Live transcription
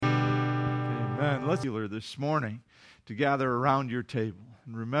And let's this morning to gather around your table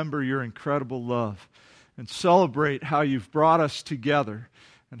and remember your incredible love and celebrate how you've brought us together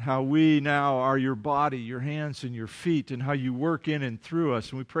and how we now are your body, your hands and your feet, and how you work in and through us.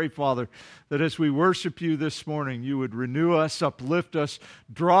 And we pray, Father, that as we worship you this morning, you would renew us, uplift us,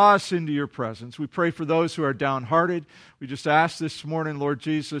 draw us into your presence. We pray for those who are downhearted. We just ask this morning, Lord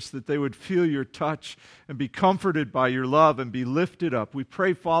Jesus, that they would feel your touch and be comforted by your love and be lifted up. We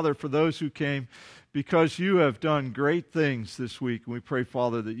pray, Father, for those who came because you have done great things this week. And we pray,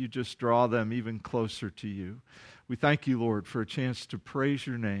 Father, that you just draw them even closer to you. We thank you, Lord, for a chance to praise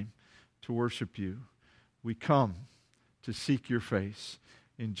your name, to worship you. We come to seek your face.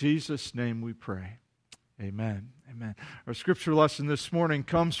 In Jesus' name we pray. Amen. Amen. Our scripture lesson this morning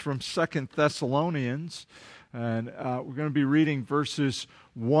comes from 2 Thessalonians, and we're going to be reading verses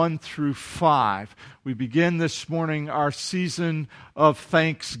 1 through 5. We begin this morning our season of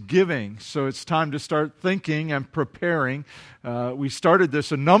Thanksgiving, so it's time to start thinking and preparing. We started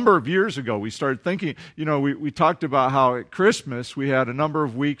this a number of years ago. We started thinking, we talked about how at Christmas we had a number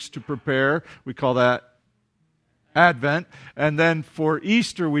of weeks to prepare. We call that Advent. And then for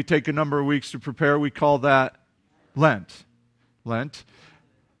Easter we take a number of weeks to prepare. We call that Lent.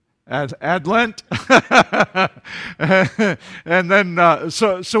 Add Lent. And then,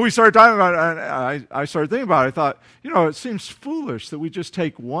 so we started talking about it, and I started thinking about it. I thought, it seems foolish that we just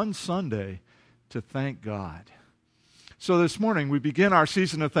take one Sunday to thank God. So this morning, we begin our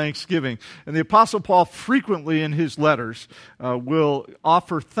season of Thanksgiving, and the Apostle Paul frequently in his letters will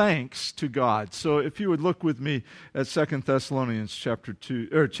offer thanks to God. So if you would look with me at 2 Thessalonians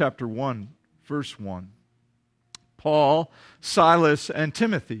chapter 1, verse 1. Paul, Silas, and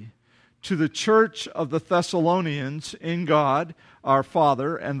Timothy, to the church of the Thessalonians in God, our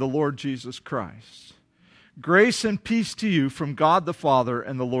Father, and the Lord Jesus Christ. Grace and peace to you from God the Father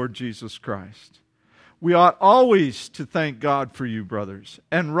and the Lord Jesus Christ. We ought always to thank God for you, brothers,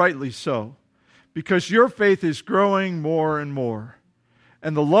 and rightly so, because your faith is growing more and more,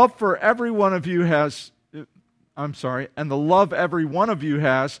 and the love every one of you has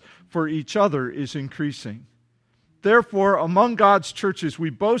for each other is increasing. Therefore, among God's churches,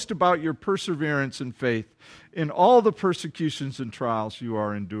 we boast about your perseverance and faith in all the persecutions and trials you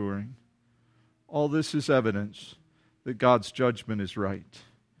are enduring. All this is evidence that God's judgment is right.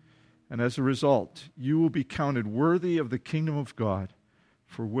 And as a result, you will be counted worthy of the kingdom of God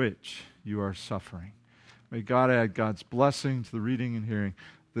for which you are suffering. May God add God's blessing to the reading and hearing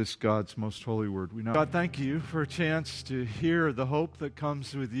this God's most holy word. God, thank you for a chance to hear the hope that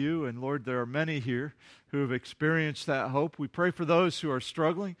comes with you. And Lord, there are many here who have experienced that hope. We pray for those who are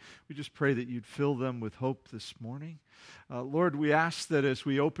struggling. We just pray that you'd fill them with hope this morning. Lord, we ask that as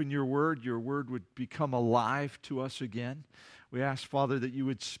we open your word would become alive to us again. We ask, Father, that you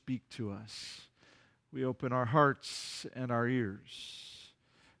would speak to us. We open our hearts and our ears.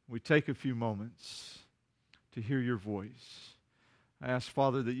 We take a few moments to hear your voice. I ask,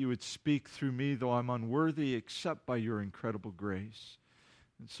 Father, that you would speak through me, though I'm unworthy, except by your incredible grace.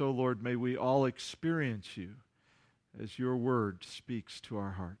 And so, Lord, may we all experience you as your word speaks to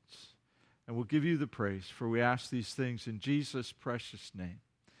our hearts. And we'll give you the praise, for we ask these things in Jesus' precious name.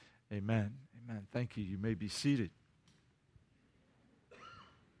 Amen. Amen. Thank you. You may be seated.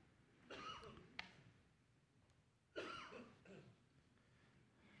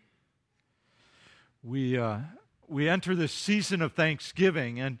 We enter this season of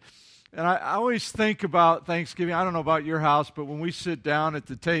Thanksgiving, and I always think about Thanksgiving. I don't know about your house, but when we sit down at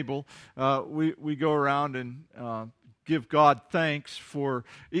the table, we go around and give God thanks for,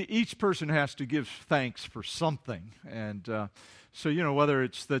 each person has to give thanks for something. And so, whether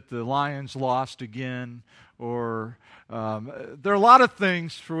it's that the Lions lost again, or there are a lot of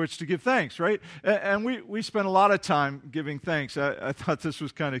things for which to give thanks, right? And we spend a lot of time giving thanks. I thought this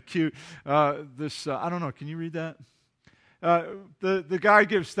was kind of cute. I don't know, can you read that? The guy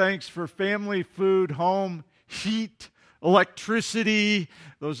gives thanks for family, food, home, heat, electricity.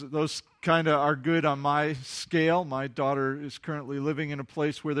 Those kind of are good on my scale. My daughter is currently living in a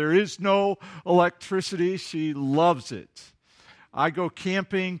place where there is no electricity. She loves it. I go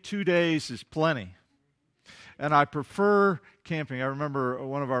camping. 2 days is plenty. And I prefer camping. I remember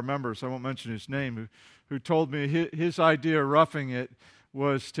one of our members, I won't mention his name, who told me his idea of roughing it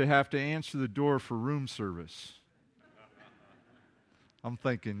was to have to answer the door for room service. I'm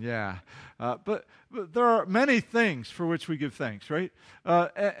thinking, yeah. But there are many things for which we give thanks, right?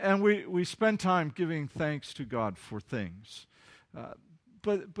 And we spend time giving thanks to God for things.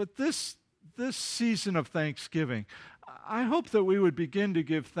 But this season of Thanksgiving, I hope that we would begin to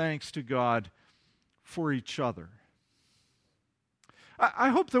give thanks to God for each other. I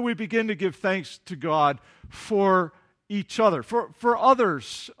hope that we begin to give thanks to God for each other, for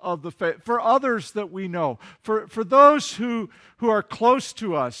others of the faith, for others that we know, for those who are close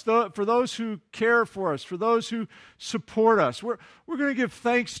to us, for those who care for us, for those who support us. We're going to give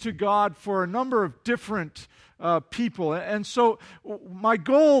thanks to God for a number of different people. And so my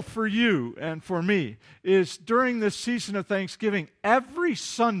goal for you and for me is during this season of Thanksgiving, every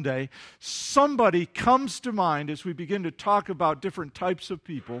Sunday, somebody comes to mind as we begin to talk about different types of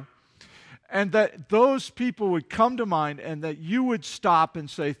people, and that those people would come to mind and that you would stop and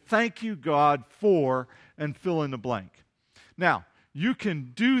say, thank you, God, for, and fill in the blank. Now, you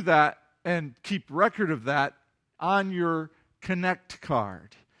can do that and keep record of that on your Connect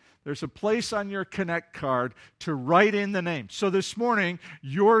card. There's a place on your Connect card to write in the name. So this morning,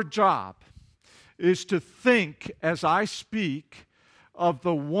 your job is to think as I speak of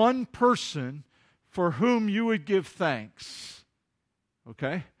the one person for whom you would give thanks.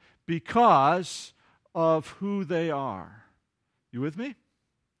 Okay? Because of who they are. You with me?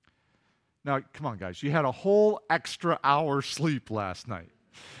 Now, come on, guys. You had a whole extra hour sleep last night.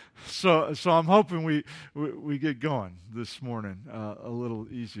 So I'm hoping we get going this morning a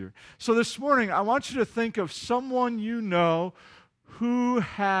little easier. So this morning, I want you to think of someone you know who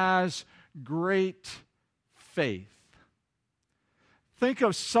has great faith. Think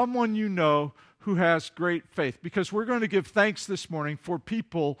of someone you know who has great faith, because we're going to give thanks this morning for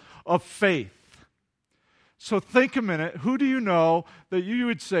people of faith. So think a minute, who do you know that you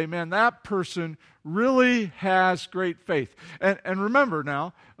would say, man, that person really has great faith? And remember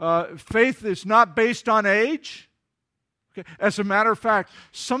now, faith is not based on age. Okay? As a matter of fact,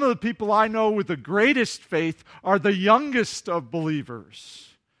 some of the people I know with the greatest faith are the youngest of believers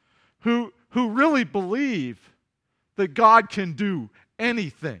who really believe that God can do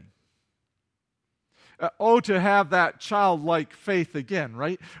anything. To have that childlike faith again,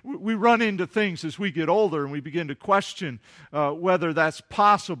 right? We run into things as we get older and we begin to question whether that's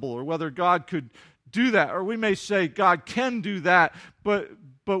possible or whether God could do that. Or we may say God can do that, but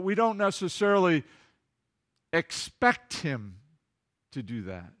we don't necessarily expect Him to do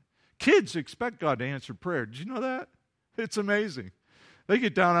that. Kids expect God to answer prayer. Did you know that? It's amazing. They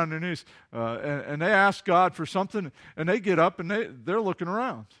get down on their knees and they ask God for something, and they get up and they're looking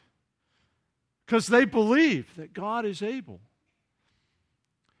around. Because they believe that God is able.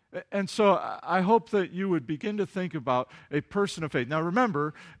 And so I hope that you would begin to think about a person of faith. Now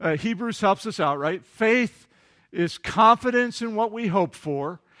remember, Hebrews helps us out, right? Faith is confidence in what we hope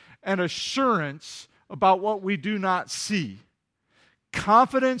for and assurance about what we do not see.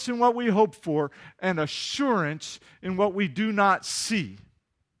 Confidence in what we hope for and assurance in what we do not see.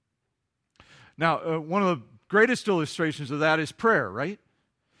 Now, one of the greatest illustrations of that is prayer, right?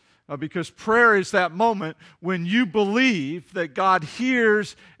 Because prayer is that moment when you believe that God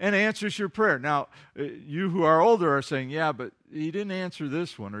hears and answers your prayer. Now, you who are older are saying, yeah, but He didn't answer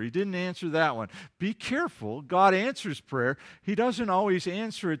this one or He didn't answer that one. Be careful. God answers prayer. He doesn't always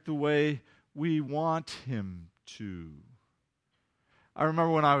answer it the way we want Him to. I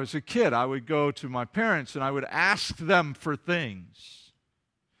remember when I was a kid, I would go to my parents and I would ask them for things.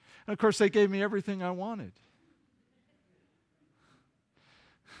 And of course, they gave me everything I wanted.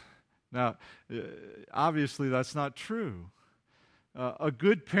 Now, obviously, that's not true. A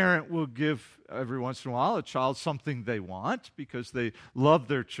good parent will give every once in a while a child something they want because they love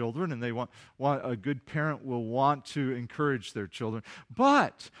their children, and they want a good parent will want to encourage their children.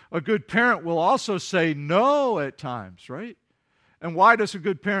 But a good parent will also say no at times, right? And why does a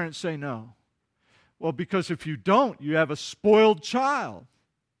good parent say no? Well, because if you don't, you have a spoiled child.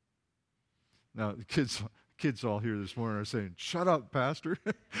 Now, the kids all here this morning are saying, shut up, Pastor.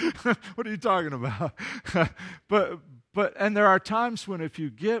 What are you talking about? But there are times when if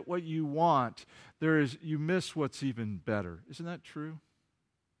you get what you want, you miss what's even better. Isn't that true?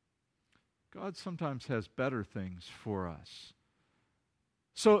 God sometimes has better things for us.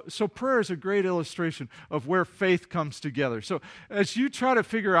 So prayer is a great illustration of where faith comes together. So as you try to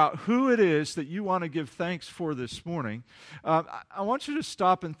figure out who it is that you want to give thanks for this morning, I want you to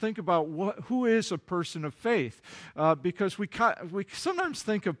stop and think about who is a person of faith, because we sometimes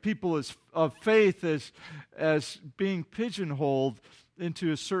think of people of faith as being pigeonholed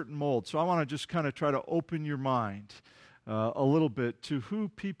into a certain mold. So I want to just kind of try to open your mind a little bit to who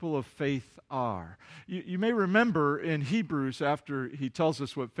people of faith are. You may remember in Hebrews, after he tells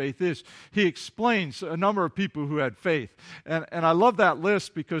us what faith is, he explains a number of people who had faith. And I love that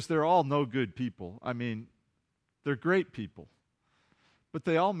list because they're all no good people. I mean, they're great people. But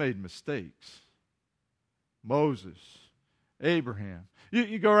they all made mistakes. Moses, Abraham,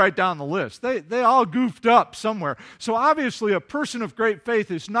 You go right down the list. They all goofed up somewhere. So obviously a person of great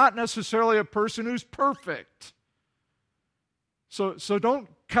faith is not necessarily a person who's perfect. So don't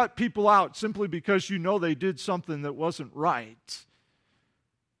cut people out simply because you know they did something that wasn't right.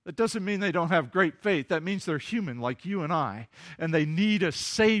 That doesn't mean they don't have great faith. That means they're human like you and I, and they need a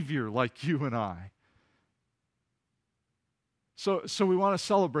Savior like you and I. So we want to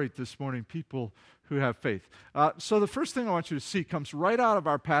celebrate this morning people who have faith. So the first thing I want you to see comes right out of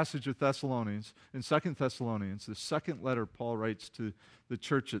our passage of Thessalonians, in 2 Thessalonians, the second letter Paul writes to the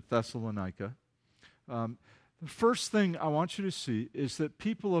church at Thessalonica. The first thing I want you to see is that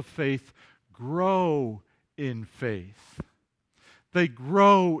people of faith grow in faith. They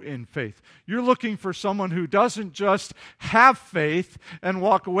grow in faith. You're looking for someone who doesn't just have faith and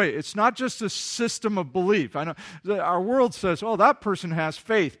walk away. It's not just a system of belief. I know our world says, oh, that person has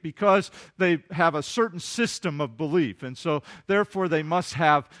faith because they have a certain system of belief, and so therefore they must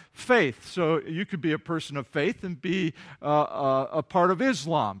have faith. So you could be a person of faith and be a part of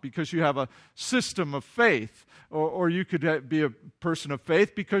Islam because you have a system of faith. Or you could be a person of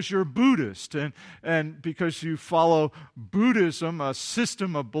faith because you're a Buddhist and because you follow Buddhism, a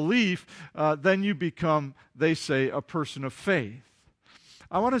system of belief, then you become, they say, a person of faith.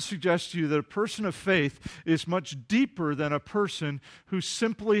 I want to suggest to you that a person of faith is much deeper than a person who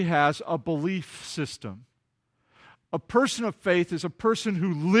simply has a belief system. A person of faith is a person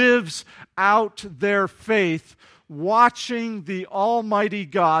who lives out their faith watching the Almighty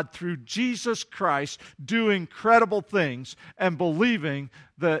God through Jesus Christ do incredible things and believing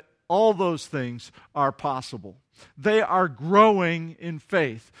that all those things are possible. They are growing in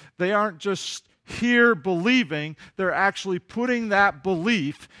faith. They aren't just here believing, they're actually putting that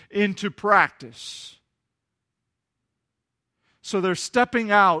belief into practice. So they're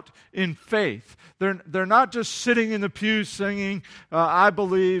stepping out in faith. They're not just sitting in the pews singing, I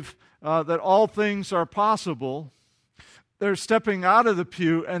believe that all things are possible. They're stepping out of the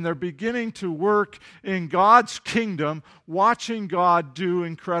pew and they're beginning to work in God's kingdom, watching God do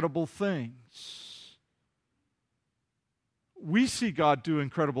incredible things. We see God do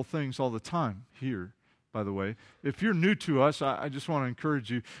incredible things all the time here, by the way. If you're new to us, I just want to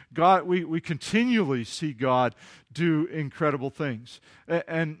encourage you. We continually see God do incredible things.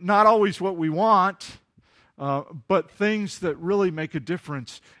 And not always what we want, but things that really make a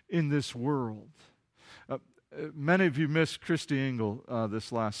difference in this world. Many of you missed Christy Engel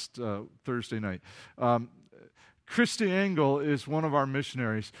this last Thursday night. Christy Engel is one of our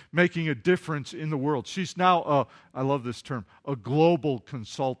missionaries making a difference in the world. She's now, I love this term, a global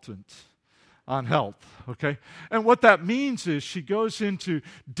consultant on health, okay? And what that means is she goes into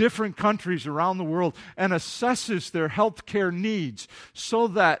different countries around the world and assesses their health care needs so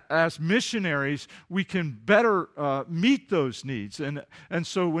that as missionaries we can better meet those needs. And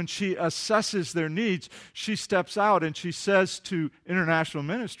so when she assesses their needs, she steps out and she says to international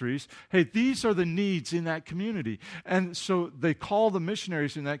ministries, hey, these are the needs in that community. And so they call the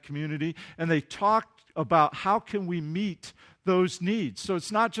missionaries in that community and they talk about how can we meet those needs. So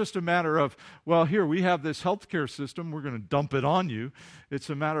it's not just a matter of, well, here we have this healthcare system, we're going to dump it on you. It's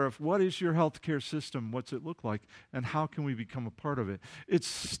a matter of what is your healthcare system, what's it look like, and how can we become a part of it? It's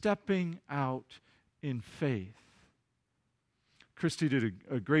stepping out in faith. Christy did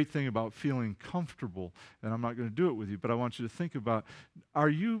a great thing about feeling comfortable, and I'm not going to do it with you, but I want you to think about, are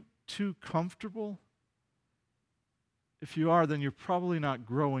you too comfortable? If you are, then you're probably not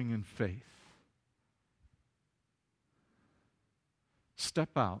growing in faith.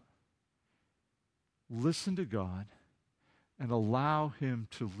 Step out, listen to God, and allow Him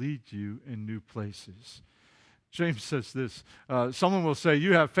to lead you in new places. James says this, someone will say,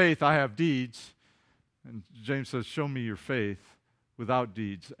 you have faith, I have deeds. And James says, show me your faith without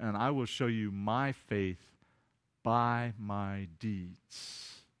deeds, and I will show you my faith by my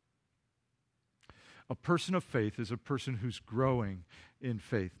deeds. A person of faith is a person who's growing in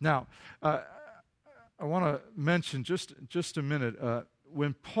faith. Now, I want to mention just a minute,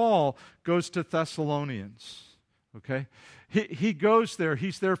 when Paul goes to Thessalonians, okay, he goes there,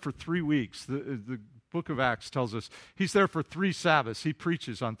 he's there for 3 weeks. The book of Acts tells us he's there for 3 Sabbaths. He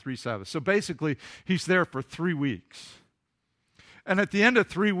preaches on 3 Sabbaths. So basically, he's there for 3 weeks. And at the end of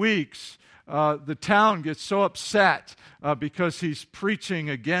 3 weeks, the town gets so upset because he's preaching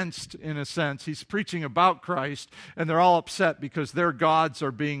against, in a sense, he's preaching about Christ, and they're all upset because their gods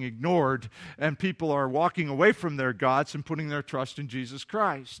are being ignored, and people are walking away from their gods and putting their trust in Jesus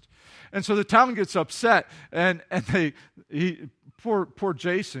Christ. And so the town gets upset, and Poor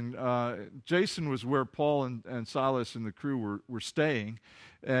Jason. Jason was where Paul and Silas and the crew were staying.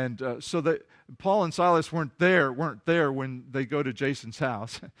 And so that Paul and Silas weren't there when they go to Jason's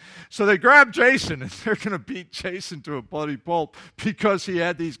house. So they grab Jason, and they're going to beat Jason to a bloody pulp because he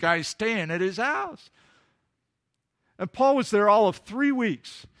had these guys staying at his house. And Paul was there all of 3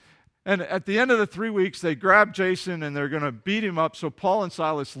 weeks. And at the end of the 3 weeks, they grab Jason, and they're going to beat him up. So Paul and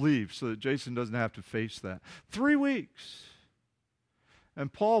Silas leave so that Jason doesn't have to face that. 3 weeks.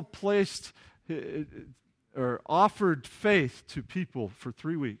 And Paul offered faith to people for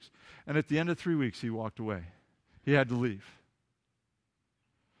 3 weeks. And at the end of 3 weeks, he walked away. He had to leave.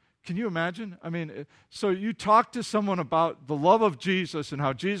 Can you imagine? I mean, so you talk to someone about the love of Jesus and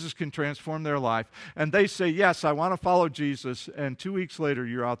how Jesus can transform their life, and they say, yes, I want to follow Jesus, and 2 weeks later,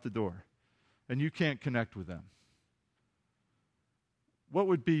 you're out the door, and you can't connect with them. What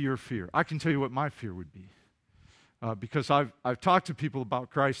would be your fear? I can tell you what my fear would be. Because I've talked to people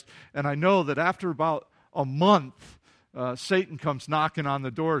about Christ, and I know that after about a month, Satan comes knocking on the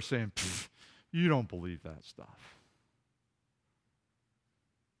door saying, you don't believe that stuff.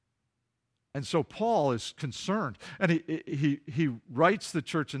 And so Paul is concerned, and he writes the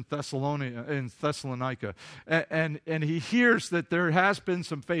church in Thessalonica, and he hears that there has been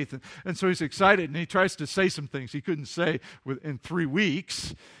some faith, and so he's excited, and he tries to say some things he couldn't say in 3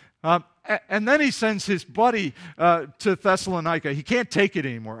 weeks. And then he sends his buddy to Thessalonica. He can't take it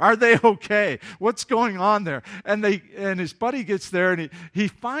anymore. Are they okay? What's going on there? And his buddy gets there, and he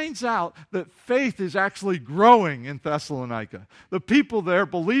finds out that faith is actually growing in Thessalonica. The people there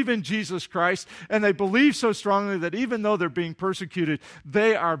believe in Jesus Christ, and they believe so strongly that even though they're being persecuted,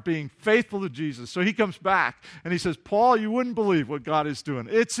 they are being faithful to Jesus. So he comes back, and he says, Paul, you wouldn't believe what God is doing.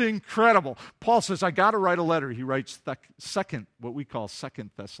 It's incredible. Paul says, I got to write a letter. He writes what we call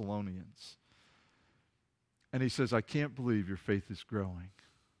Second Thessalonians. And he says, I can't believe your faith is growing.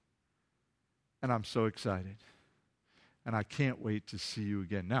 And I'm so excited. And I can't wait to see you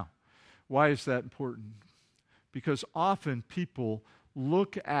again. Now, why is that important? Because often people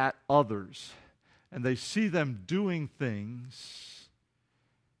look at others and they see them doing things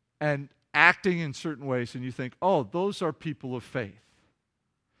and acting in certain ways, and you think, oh, those are people of faith.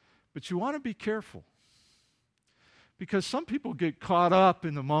 But you want to be careful. Because some people get caught up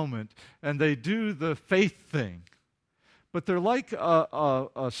in the moment and they do the faith thing. But they're like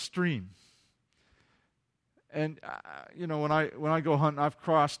a stream. And, when I go hunting, I've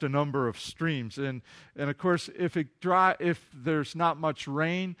crossed a number of streams. And of course, if there's not much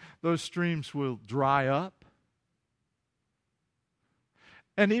rain, those streams will dry up.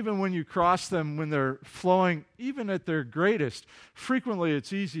 And even when you cross them, when they're flowing, even at their greatest, frequently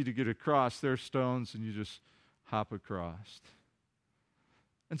it's easy to get across. There are stones and you just hop across.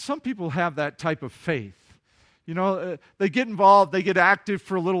 And some people have that type of faith. They get involved, they get active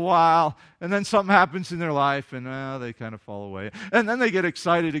for a little while, and then something happens in their life, and they kind of fall away. And then they get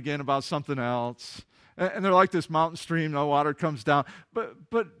excited again about something else. And they're like this mountain stream, the water comes down.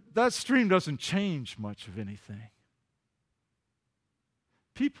 But that stream doesn't change much of anything.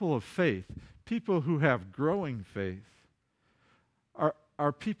 People of faith, people who have growing faith,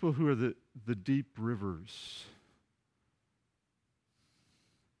 are people who are the deep rivers.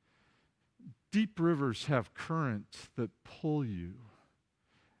 Deep rivers have currents that pull you.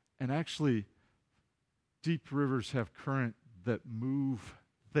 And actually, deep rivers have current that move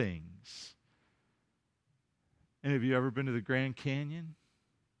things. Any of you ever been to the Grand Canyon?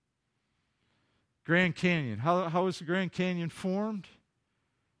 Grand Canyon. How was the Grand Canyon formed?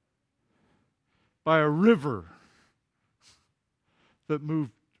 By a river that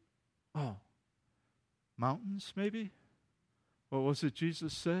moved, mountains maybe? What was it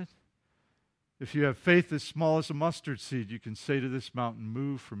Jesus said? If you have faith as small as a mustard seed, you can say to this mountain,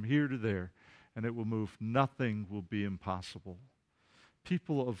 move from here to there, and it will move. Nothing will be impossible.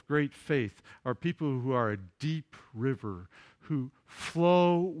 People of great faith are people who are a deep river, who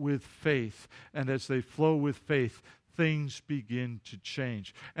flow with faith. And as they flow with faith, things begin to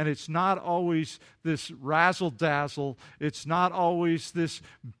change. And it's not always this razzle-dazzle. It's not always this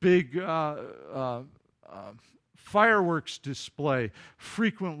big fireworks display.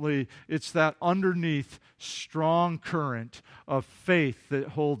 Frequently, it's that underneath strong current of faith that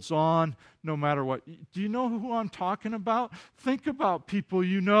holds on no matter what. Do you know who I'm talking about? Think about people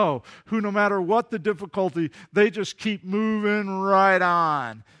you know who, no matter what the difficulty, they just keep moving right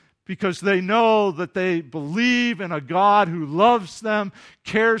on because they know that they believe in a God who loves them,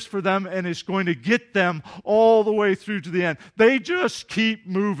 cares for them, and is going to get them all the way through to the end. They just keep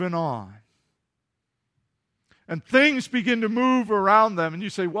moving on. and things begin to move around them. And you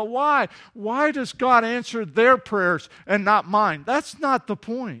say, well, why? Why does God answer their prayers and not mine? That's not the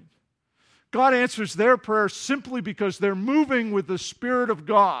point. God answers their prayers simply because they're moving with the Spirit of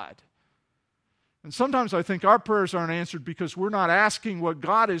God. And sometimes I think our prayers aren't answered because we're not asking what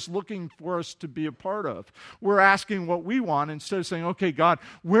God is looking for us to be a part of. We're asking what we want instead of saying, okay, God,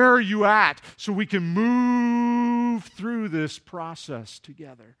 where are you at? So we can move through this process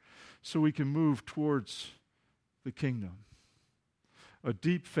together. So we can move towards the kingdom. A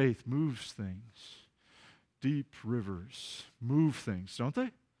deep faith moves things. Deep rivers move things, don't they?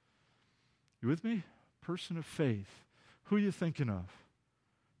 You with me? Person of faith. Who are you thinking of?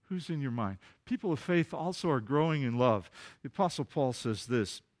 Who's in your mind? People of faith also are growing in love. The Apostle Paul says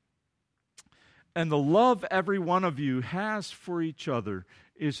this, and the love every one of you has for each other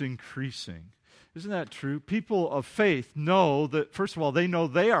is increasing. Isn't that true? People of faith know that, first of all, they know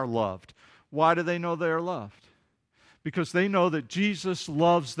they are loved. Why do they know they are loved? Because they know that Jesus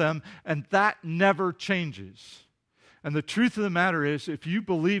loves them, and that never changes. And the truth of the matter is, if you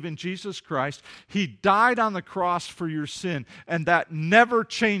believe in Jesus Christ, He died on the cross for your sin, and that never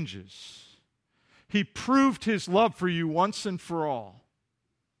changes. He proved His love for you once and for all.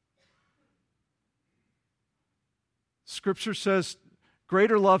 Scripture says,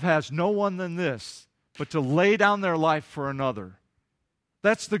 greater love has no one than this, but to lay down their life for another.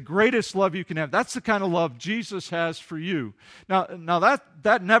 That's the greatest love you can have. That's the kind of love Jesus has for you. Now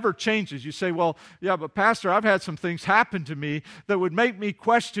that never changes. You say, well, yeah, but Pastor, I've had some things happen to me that would make me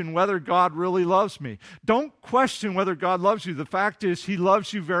question whether God really loves me. Don't question whether God loves you. The fact is, He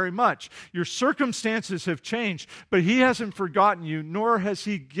loves you very much. Your circumstances have changed, but He hasn't forgotten you, nor has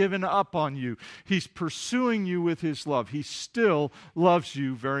He given up on you. He's pursuing you with His love. He still loves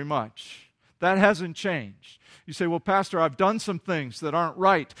you very much. That hasn't changed. You say, well, Pastor, I've done some things that aren't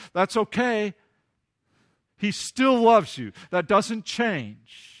right. That's okay. He still loves you. That doesn't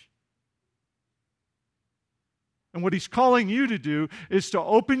change. And what He's calling you to do is to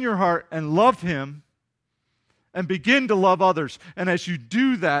open your heart and love Him and begin to love others. And as you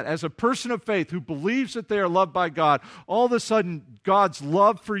do that, as a person of faith who believes that they are loved by God, all of a sudden God's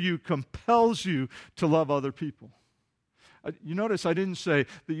love for you compels you to love other people. You notice I didn't say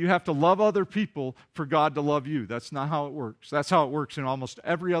that you have to love other people for God to love you. That's not how it works. That's how it works in almost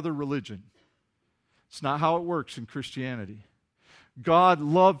every other religion. It's not how it works in Christianity. God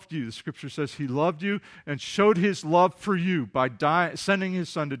loved you. The Scripture says He loved you and showed His love for you by sending His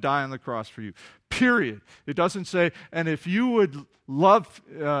Son to die on the cross for you. Period. It doesn't say, and if you would love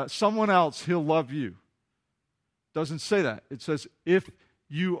someone else, He'll love you. It doesn't say that. It says, if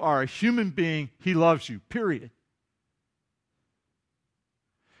you are a human being, He loves you. Period.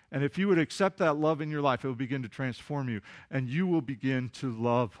 And if you would accept that love in your life, it will begin to transform you, and you will begin to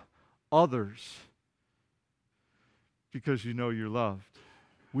love others because you know you're loved.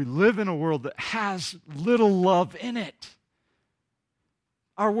 We live in a world that has little love in it.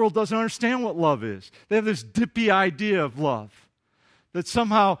 Our world doesn't understand what love is. They have this dippy idea of love, that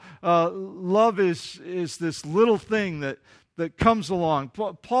somehow love is this little thing that comes along.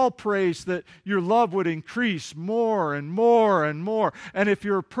 Paul prays that your love would increase more and more and more. And if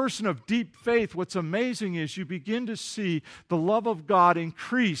you're a person of deep faith, what's amazing is you begin to see the love of God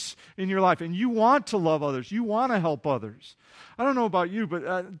increase in your life. And you want to love others. You want to help others. I don't know about you,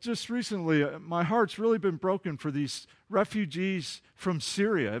 but just recently, my heart's really been broken for these refugees from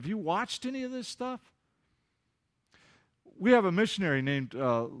Syria. Have you watched any of this stuff? We have a missionary named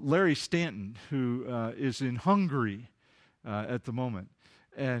Larry Stanton who is in Hungary at the moment.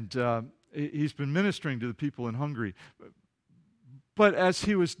 And he's been ministering to the people in Hungary. But as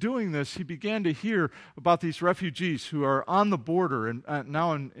he was doing this, he began to hear about these refugees who are on the border and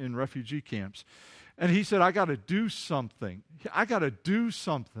now in refugee camps. And he said, I got to do something. I got to do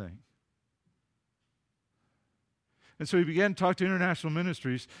something. And so he began to talk to international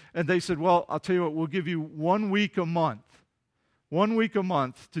ministries, and they said, well, I'll tell you what, we'll give you 1 week a month. 1 week a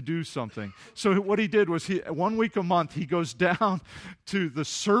month to do something. So what he did was 1 week a month, he goes down to the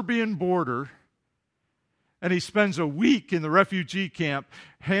Serbian border and he spends a week in the refugee camp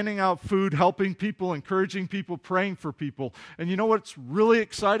handing out food, helping people, encouraging people, praying for people. And you know what's really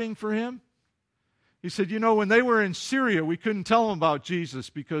exciting for him? He said, when they were in Syria, we couldn't tell them about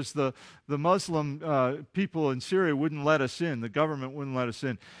Jesus because the Muslim people in Syria wouldn't let us in. The government wouldn't let us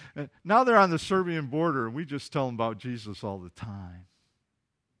in. Now they're on the Serbian border, and we just tell them about Jesus all the time.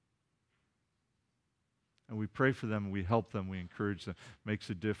 And we pray for them, and we help them, we encourage them. It makes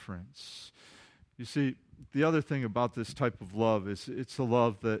a difference. You see, the other thing about this type of love is it's a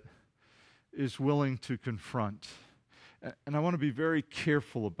love that is willing to confront. And I want to be very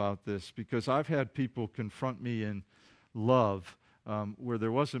careful about this because I've had people confront me in love where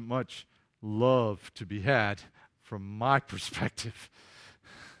there wasn't much love to be had from my perspective.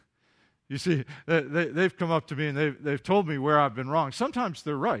 You see, they've come up to me and they've told me where I've been wrong. Sometimes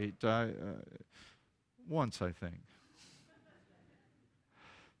they're right. Once, I think.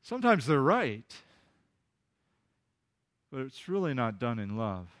 Sometimes they're right, but it's really not done in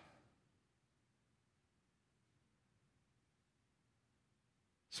love.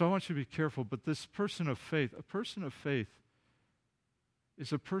 So I want you to be careful, but this person of faith, a person of faith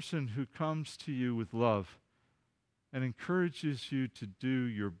is a person who comes to you with love and encourages you to do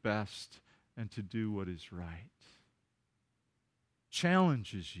your best and to do what is right.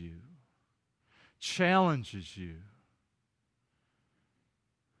 Challenges you.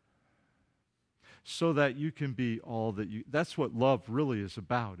 So that you can be all that you... That's what love really is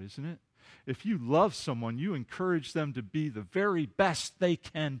about, isn't it? If you love someone, you encourage them to be the very best they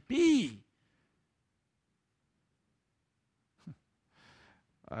can be.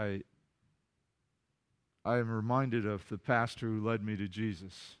 I am reminded of the pastor who led me to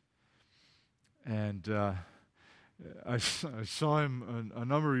Jesus. And I saw him a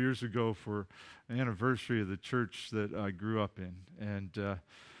number of years ago for an anniversary of the church that I grew up in. And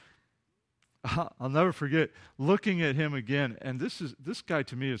I'll never forget looking at him again. And this guy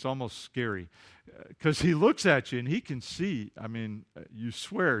to me is almost scary because he looks at you and he can see, I mean, you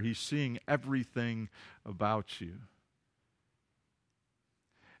swear he's seeing everything about you.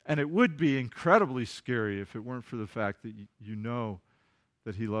 And it would be incredibly scary if it weren't for the fact that you know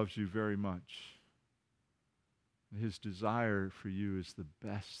that he loves you very much. His desire for you is the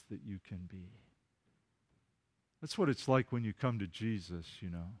best that you can be. That's what it's like when you come to Jesus,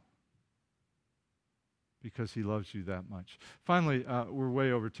 you know, because he loves you that much. Finally, we're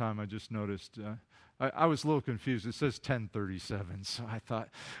way over time. I just noticed. I was a little confused. It says 10:37, so I thought,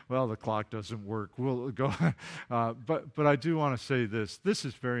 well, the clock doesn't work. We'll go. But I do want to say this. This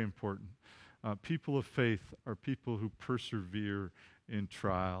is very important. People of faith are people who persevere in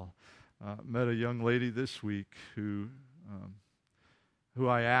trial. Met a young lady this week who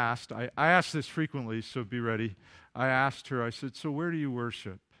I asked. I ask this frequently, so be ready. I asked her, I said, so where do you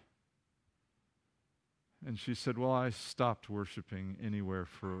worship? And she said, well, I stopped worshiping anywhere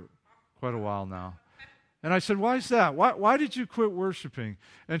for quite a while now. And I said, why is that? Why did you quit worshiping?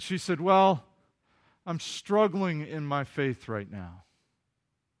 And she said, well, I'm struggling in my faith right now.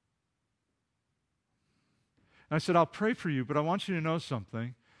 And I said, I'll pray for you, but I want you to know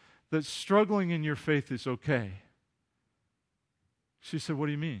something, that struggling in your faith is okay. She said, what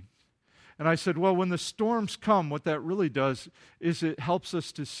do you mean? And I said, well, when the storms come, what that really does is it helps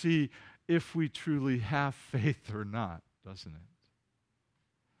us to see if we truly have faith or not, doesn't it?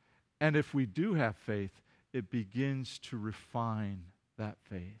 And if we do have faith, it begins to refine that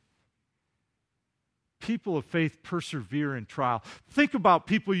faith. People of faith persevere in trial. Think about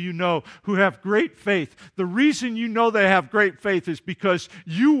people you know who have great faith. The reason you know they have great faith is because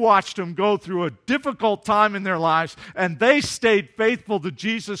you watched them go through a difficult time in their lives and they stayed faithful to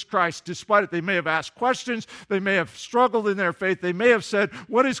Jesus Christ despite it. They may have asked questions. They may have struggled in their faith. They may have said,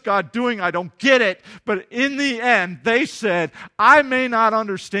 what is God doing? I don't get it. But in the end, they said, I may not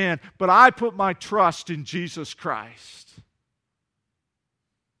understand, but I put my trust in Jesus Christ.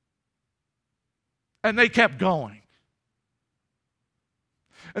 And they kept going.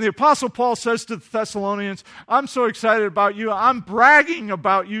 And the Apostle Paul says to the Thessalonians, I'm so excited about you. I'm bragging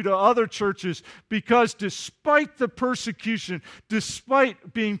about you to other churches because despite the persecution,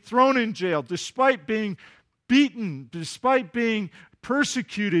 despite being thrown in jail, despite being beaten, despite being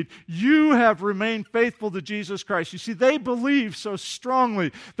persecuted, you have remained faithful to Jesus Christ. You see, they believe so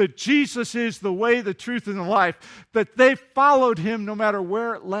strongly that Jesus is the way, the truth, and the life that they followed him no matter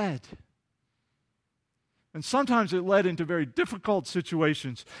where it led. And sometimes it led into very difficult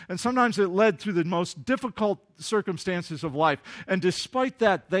situations. And sometimes it led through the most difficult circumstances of life. And despite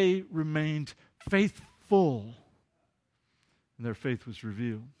that, they remained faithful. And their faith was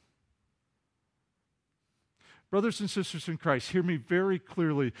revealed. Brothers and sisters in Christ, hear me very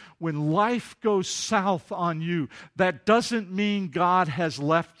clearly. When life goes south on you, that doesn't mean God has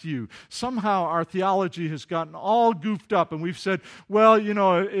left you. Somehow our theology has gotten all goofed up, and we've said, well, you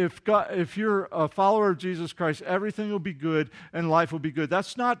know, if you're a follower of Jesus Christ, everything will be good and life will be good.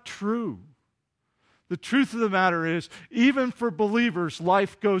 That's not true. The truth of the matter is, even for believers,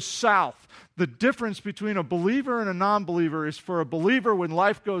 life goes south. The difference between a believer and a non-believer is for a believer, when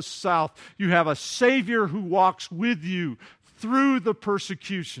life goes south, you have a Savior who walks with you through the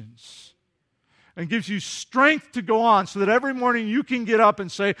persecutions. and gives you strength to go on so that every morning you can get up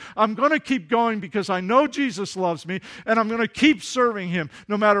and say, I'm going to keep going because I know Jesus loves me, and I'm going to keep serving Him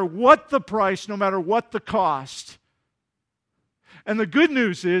no matter what the price, no matter what the cost. And the good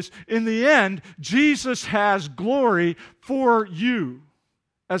news is, in the end, Jesus has glory for you.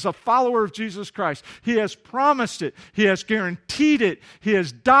 As a follower of Jesus Christ, He has promised it. He has guaranteed it. He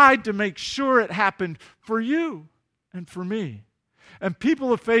has died to make sure it happened for you and for me. And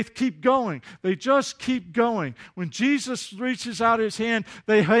people of faith keep going. They just keep going. When Jesus reaches out His hand,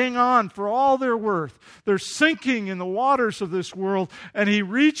 they hang on for all they're worth. They're sinking in the waters of this world, and He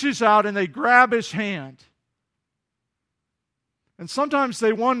reaches out and they grab His hand. And sometimes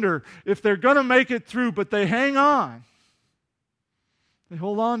they wonder if they're going to make it through, but they hang on. They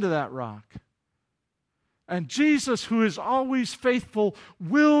hold on to that rock. And Jesus, who is always faithful,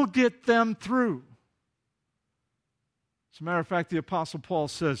 will get them through. As a matter of fact, the Apostle Paul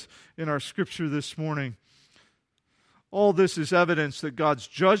says in our scripture this morning, all this is evidence that God's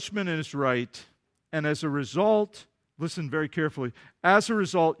judgment is right, and as a result, listen very carefully, as a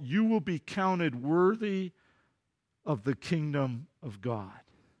result, you will be counted worthy of the kingdom of God.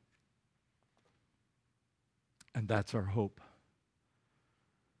 And that's our hope.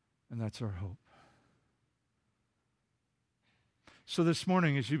 And that's our hope. So this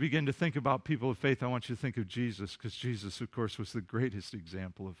morning, as you begin to think about people of faith, I want you to think of Jesus, because Jesus, of course, was the greatest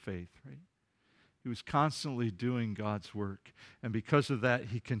example of faith, right? He was constantly doing God's work. And because of that,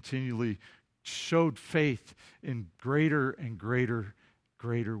 He continually showed faith in greater and greater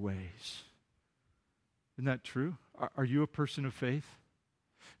ways. Isn't that true? Are you a person of faith?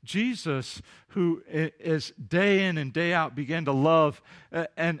 Jesus, who is day in and day out began to love,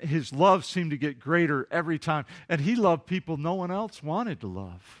 and His love seemed to get greater every time. And He loved people no one else wanted to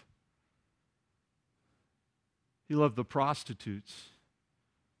love. He loved the prostitutes.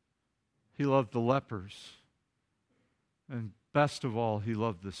 He loved the lepers. And best of all, He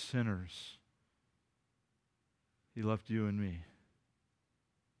loved the sinners. He loved you and me.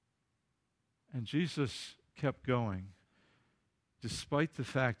 And Jesus kept going. Despite the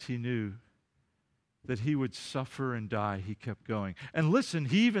fact He knew that He would suffer and die, He kept going. And listen,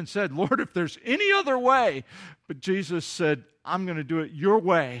 He even said, Lord, if there's any other way. But Jesus said, I'm going to do it your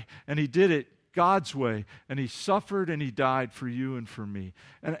way. And He did it God's way. And He suffered and He died for you and for me.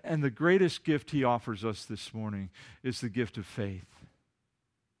 And the greatest gift He offers us this morning is the gift of faith,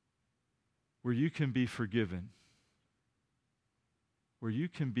 where you can be forgiven, where you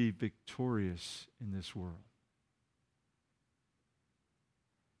can be victorious in this world.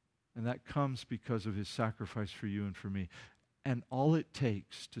 And that comes because of His sacrifice for you and for me. And all it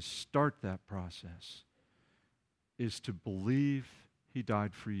takes to start that process is to believe He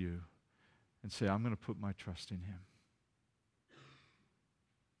died for you and say, I'm going to put my trust in Him.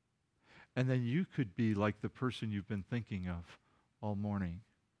 And then you could be like the person you've been thinking of all morning,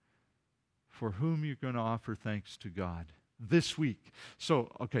 for whom you're going to offer thanks to God this week.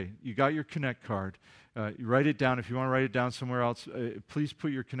 So, okay, you got your Connect card. You write it down. If you want to write it down somewhere else, please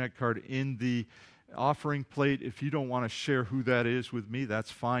put your Connect card in the offering plate. If you don't want to share who that is with me, that's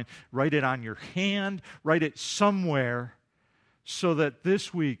fine. Write it on your hand. Write it somewhere so that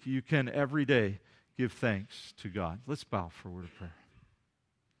this week you can every day give thanks to God. Let's bow for a word of prayer.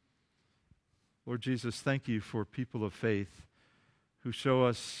 Lord Jesus, thank You for people of faith who show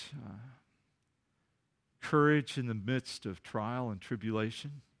us courage in the midst of trial and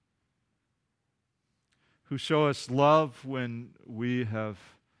tribulation, who show us love when we have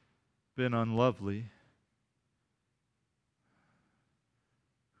been unlovely,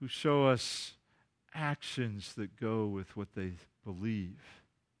 who show us actions that go with what they believe.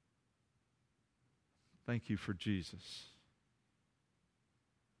 Thank You for Jesus.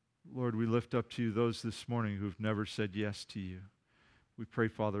 Lord, we lift up to You those this morning who've never said yes to You. We pray,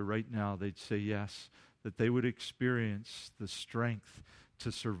 Father, right now they'd say yes, that they would experience the strength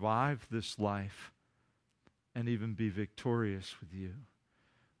to survive this life and even be victorious with You.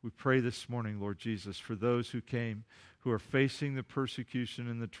 We pray this morning, Lord Jesus, for those who came, who are facing the persecution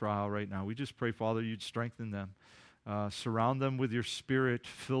and the trial right now. We just pray, Father, You'd strengthen them. Surround them with Your Spirit.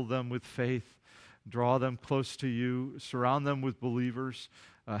 Fill them with faith. Draw them close to You. Surround them with believers.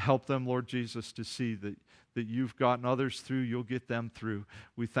 Help them, Lord Jesus, to see that You've gotten others through. You'll get them through.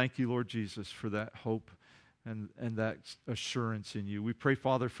 We thank You, Lord Jesus, for that hope and that assurance in You. We pray,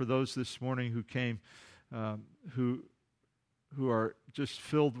 Father, for those this morning who came, who are just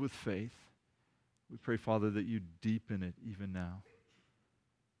filled with faith. We pray, Father, that You deepen it even now.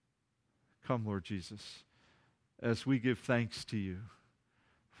 Come, Lord Jesus, as we give thanks to You,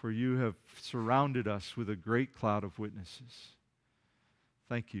 for You have surrounded us with a great cloud of witnesses.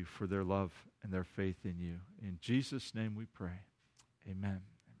 Thank you for their love and their faith in you. In Jesus' name we pray. Amen.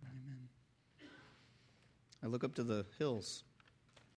 Amen. I look up to the hills.